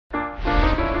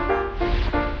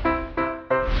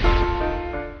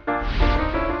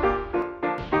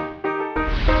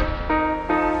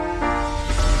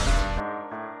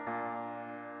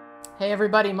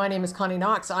everybody, my name is Connie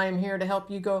Knox. I am here to help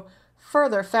you go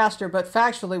further, faster, but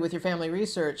factually with your family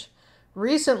research.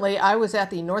 Recently, I was at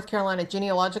the North Carolina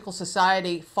Genealogical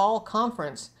Society Fall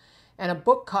Conference, and a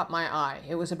book caught my eye.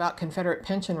 It was about Confederate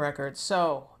pension records.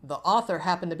 So the author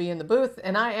happened to be in the booth,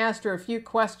 and I asked her a few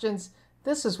questions.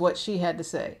 This is what she had to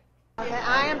say.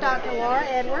 I am Dr. Laura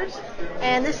Edwards,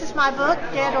 and this is my book,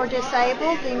 Dead or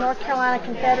Disabled, the North Carolina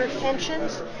Confederate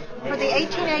Pensions for the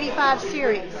 1885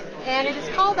 series. And it is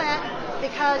called that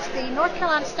because the North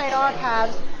Carolina State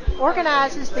Archives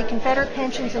organizes the Confederate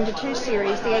pensions into two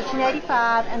series, the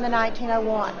 1885 and the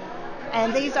 1901.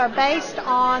 And these are based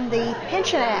on the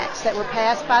pension acts that were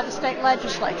passed by the state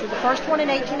legislature. The first one in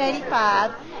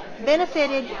 1885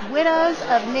 benefited widows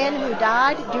of men who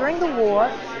died during the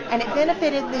war, and it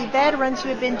benefited the veterans who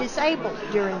had been disabled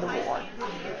during the war.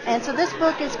 And so this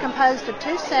book is composed of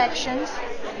two sections,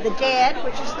 the dead,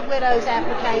 which is the widow's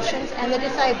applications, and the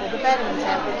disabled, the veterans'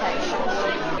 applications.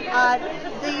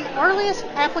 The earliest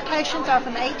applications are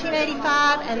from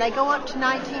 1885, and they go up to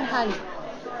 1900.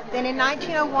 Then in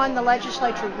 1901, the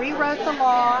legislature rewrote the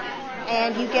law,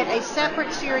 and you get a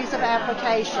separate series of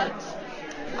applications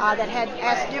that had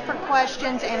asked different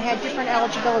questions and had different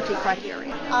eligibility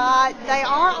criteria. They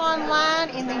are online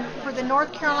for the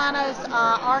North Carolina's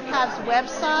Archives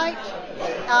website.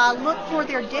 Look for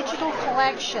their digital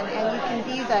collection, and you can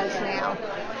view those now.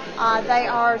 They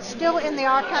are still in the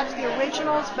archives, the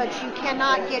originals, but you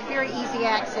cannot get very easy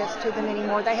access to them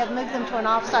anymore. They have moved them to an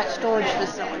off-site storage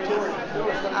facility.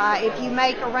 If you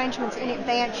make arrangements in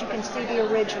advance, you can see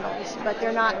the originals, but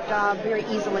they're not very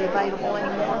easily available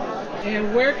anymore.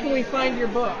 And where can we find your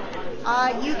book?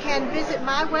 You can visit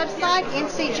my website,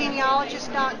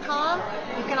 ncgenealogist.com.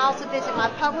 You can also visit my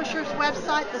publisher's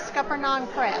website, the Scuppernon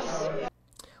Press.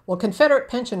 Well, Confederate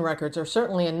pension records are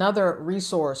certainly another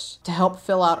resource to help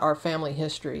fill out our family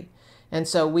history. And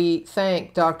so we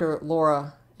thank Dr.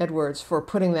 Laura Edwards for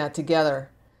putting that together.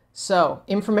 So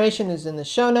information is in the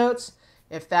show notes.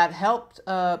 If that helped,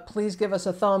 please give us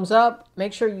a thumbs up.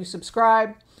 Make sure you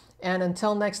subscribe. And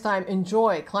until next time,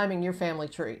 enjoy climbing your family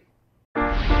tree.